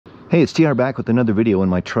Hey, it's TR back with another video in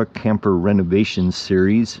my truck camper renovation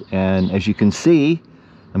series, and as you can see,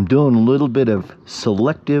 I'm doing a little bit of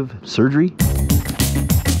selective surgery.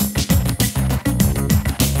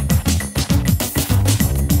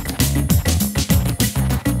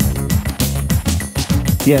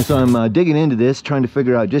 Yeah, so I'm digging into this, trying to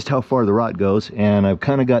figure out just how far the rot goes, and I've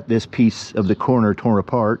kind of got this piece of the corner torn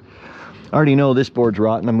apart. I already know this board's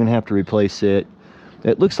rotten. I'm going to have to replace it.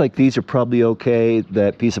 It looks like these are probably okay.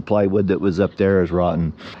 That piece of plywood that was up there is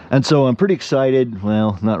rotten. And so I'm pretty excited.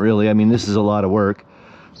 Well, not really. I mean, this is a lot of work,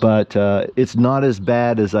 but it's not as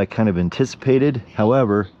bad as I kind of anticipated.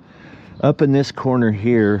 However, up in this corner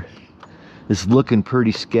here is looking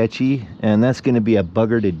pretty sketchy, and that's going to be a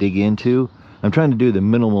bugger to dig into. I'm trying to do the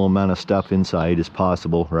minimal amount of stuff inside as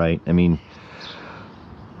possible, right? I mean,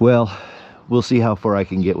 well, we'll see how far I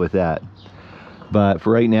can get with that. But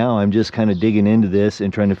for right now, I'm just kind of digging into this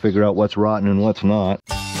and trying to figure out what's rotten and what's not.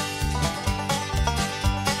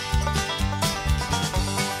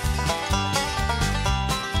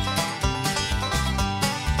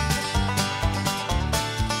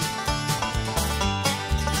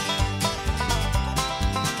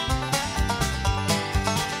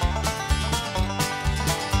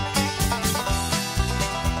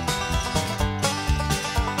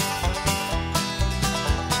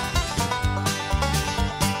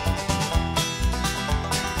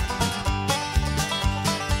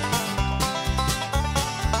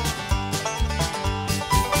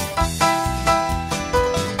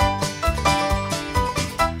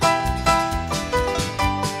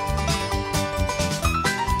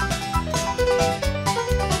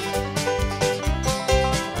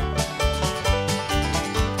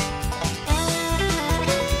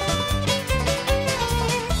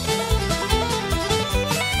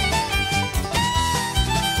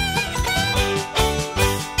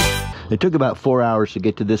 It took about 4 hours to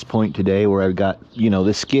get to this point today where I've got,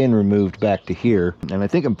 the skin removed back to here. And I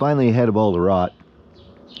think I'm finally ahead of all the rot.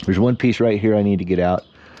 There's one piece right here I need to get out.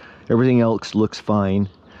 Everything else looks fine.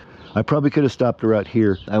 I probably could have stopped the rot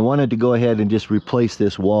here. I wanted to go ahead and just replace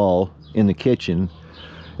this wall in the kitchen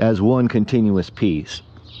as one continuous piece.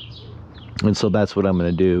 And so that's what I'm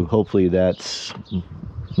going to do. Hopefully that's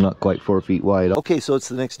not quite 4 feet wide. Okay, so it's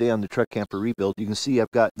the next day on the truck camper rebuild. You can see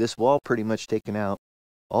I've got this wall pretty much taken out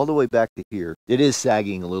all the way back to here. It is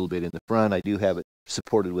sagging a little bit in the front. I do have it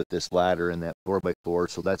supported with this ladder and that 4x4,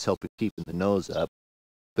 so that's helping keeping the nose up.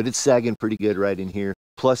 But it's sagging pretty good right in here.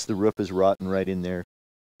 Plus the roof is rotten right in there.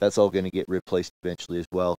 That's all going to get replaced eventually as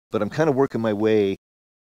well. But I'm kind of working my way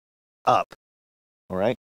up. All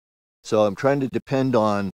right. So I'm trying to depend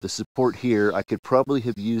on the support here. I could probably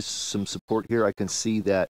have used some support here. I can see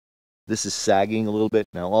that this is sagging a little bit.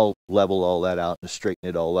 Now I'll level all that out and straighten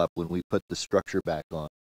it all up when we put the structure back on.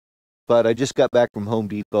 But I just got back from Home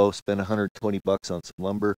Depot, spent 120 bucks on some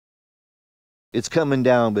lumber. It's coming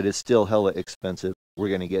down, but it's still hella expensive. We're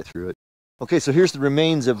going to get through it. Okay, so here's the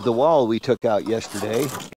remains of the wall we took out yesterday.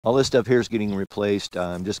 All this stuff here is getting replaced.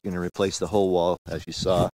 I'm just going to replace the whole wall, as you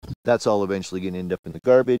saw. That's all eventually going to end up in the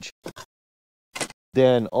garbage.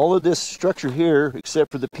 Then all of this structure here,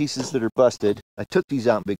 except for the pieces that are busted, I took these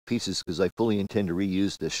out in big pieces because I fully intend to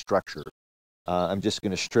reuse this structure. I'm just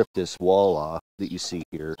going to strip this wall off that you see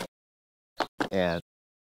here. And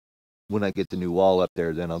when I get the new wall up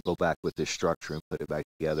there, then I'll go back with this structure and put it back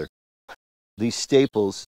together. These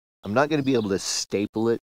staples, I'm not going to be able to staple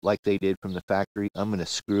it like they did from the factory. I'm going to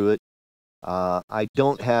screw it. I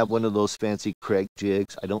don't have one of those fancy Craig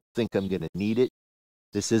jigs. I don't think I'm going to need it.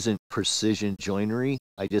 This isn't precision joinery.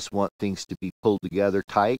 I just want things to be pulled together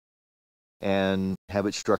tight and have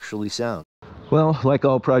it structurally sound. Well, like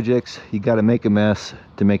all projects, you got to make a mess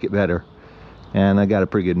to make it better. And I got a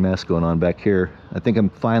pretty good mess going on back here. I think I'm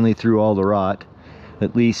finally through all the rot,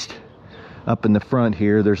 at least up in the front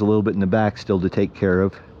here. There's a little bit in the back still to take care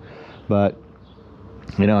of. But,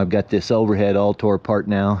 I've got this overhead all tore apart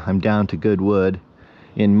now. I'm down to good wood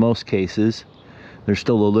in most cases. There's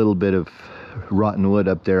still a little bit of rotten wood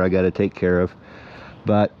up there I got to take care of.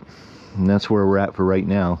 But that's where we're at for right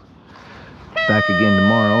now. Back again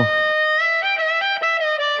tomorrow.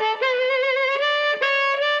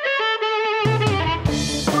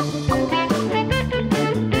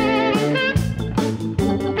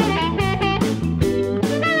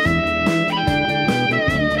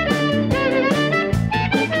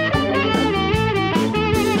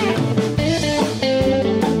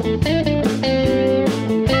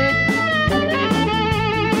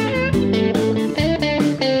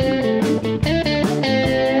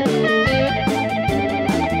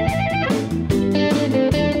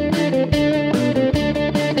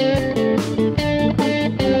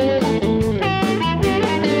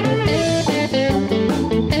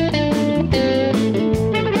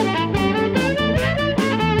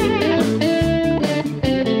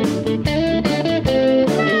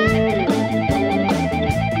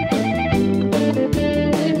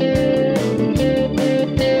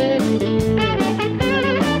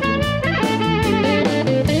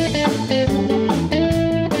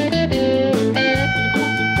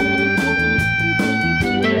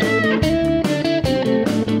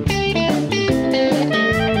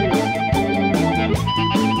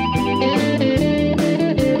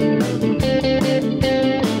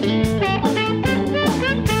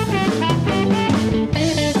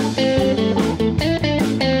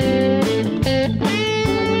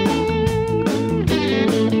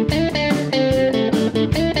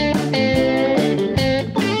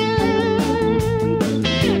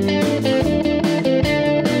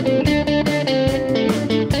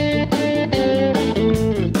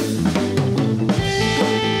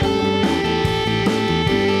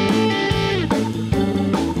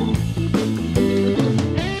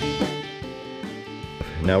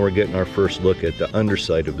 Now we're getting our first look at the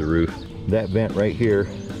underside of the roof. That vent right here,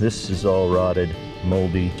 this is all rotted,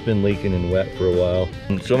 moldy. It's been leaking and wet for a while.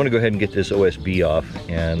 So I'm gonna go ahead and get this OSB off,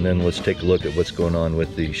 and then let's take a look at what's going on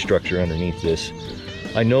with the structure underneath this.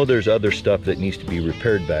 I know there's other stuff that needs to be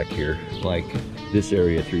repaired back here, like this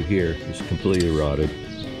area through here is completely rotted.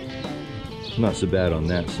 Not so bad on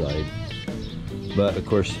that side, but of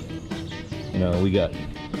course, you know, we got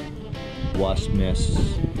wasp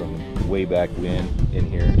nests from way back when in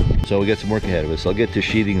here. So we got some work ahead of us. I'll get this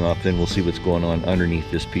sheathing off, then we'll see what's going on underneath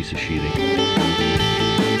this piece of sheathing.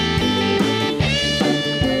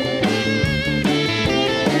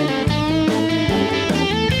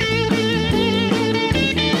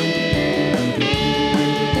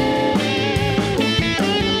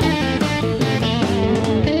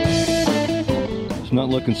 It's not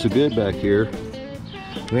looking so good back here.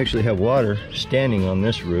 We actually have water standing on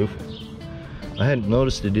this roof. I hadn't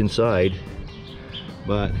noticed it inside,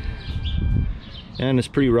 and it's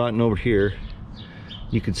pretty rotten over here.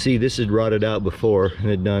 You can see this had rotted out before and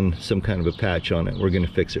had done some kind of a patch on it. We're gonna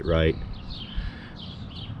fix it right.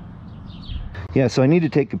 Yeah, so I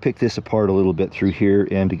need to pick this apart a little bit through here,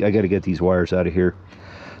 and I gotta get these wires out of here.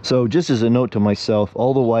 So just as a note to myself,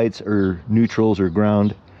 all the whites are neutrals or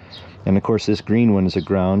ground, and of course this green one is a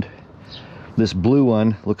ground. This blue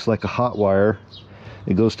one looks like a hot wire.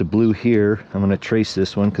 It goes to blue here. I'm going to trace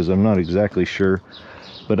this one because I'm not exactly sure,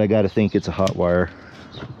 but I got to think it's a hot wire.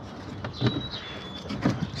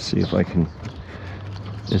 Let's see if I can.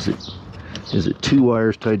 Is it two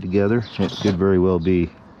wires tied together? It could very well be.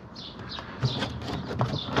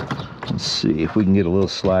 Let's see if we can get a little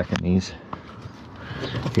slack in these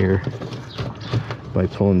here by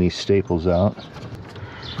pulling these staples out.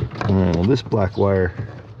 Well, this black wire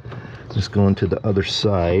is going to the other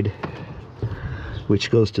side, which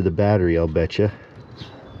goes to the battery, I'll betcha.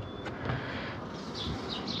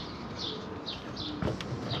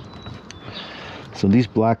 So these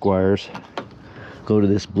black wires go to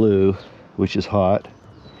this blue, which is hot.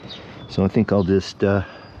 So I think I'll just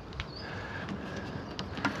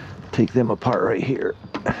take them apart right here.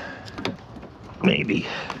 Maybe.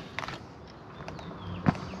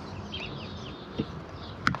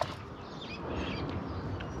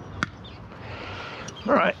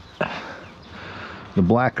 All right. The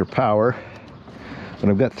black are power, but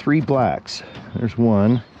I've got three blacks. There's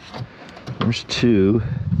one, there's two,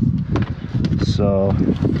 so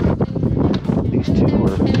these two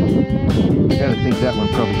are, I gotta think that one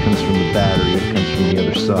probably comes from the battery, it comes from the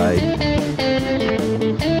other side.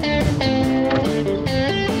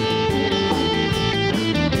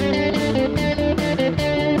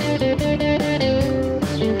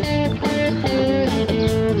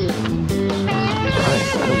 Alright,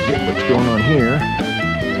 I don't get what's going on here.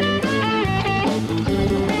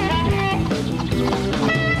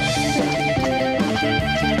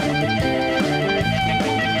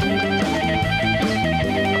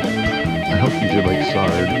 I hope these are like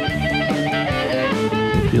soldered.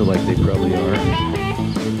 I feel like they probably are.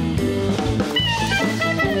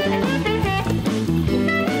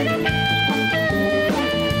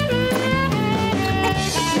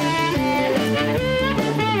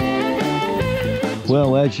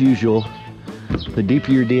 Well, as usual, the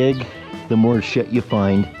deeper you dig, the more shit you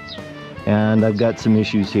find. And I've got some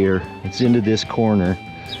issues here. It's into this corner,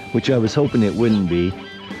 which I was hoping it wouldn't be.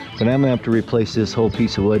 But I'm gonna have to replace this whole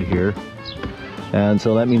piece of wood here. And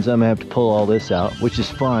so that means I'm gonna have to pull all this out, which is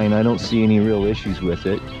fine. I don't see any real issues with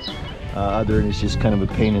it. Other than it's just kind of a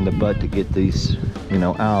pain in the butt to get these, you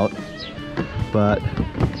know, out. But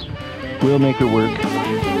we'll make it work.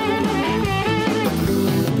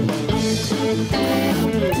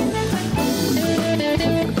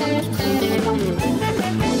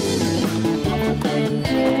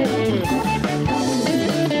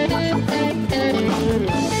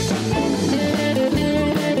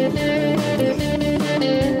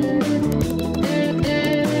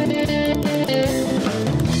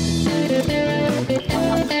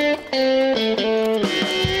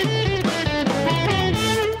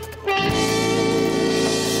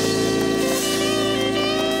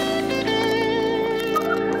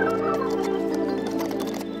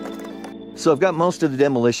 So I've got most of the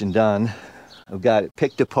demolition done. I've got it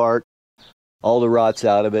picked apart, all the rots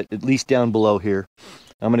out of it, at least down below here.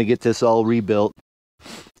 I'm gonna get this all rebuilt.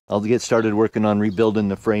 I'll get started working on rebuilding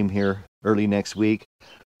the frame here early next week.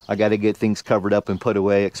 I gotta get things covered up and put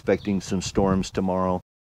away, expecting some storms tomorrow.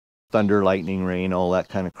 Thunder, lightning, rain, all that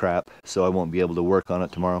kind of crap. So I won't be able to work on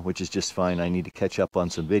it tomorrow, which is just fine. I need to catch up on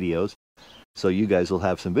some videos, so you guys will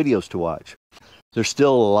have some videos to watch. There's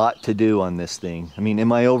still a lot to do on this thing. I mean,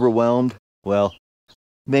 am I overwhelmed? Well,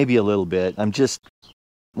 maybe a little bit. I'm just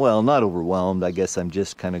well, not overwhelmed. I guess I'm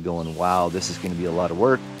just kind of going, wow, this is going to be a lot of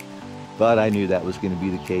work. But I knew that was going to be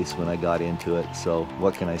the case when I got into it. So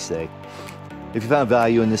what can I say? If you found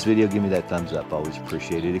value in this video, give me that thumbs up. Always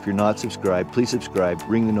appreciate it. If you're not subscribed, please subscribe.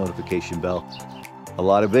 Ring the notification bell. A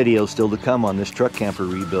lot of videos still to come on this truck camper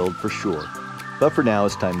rebuild for sure. But for now,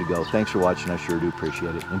 it's time to go. Thanks for watching. I sure do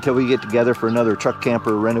appreciate it. Until we get together for another truck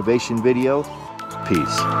camper renovation video,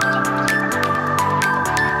 peace.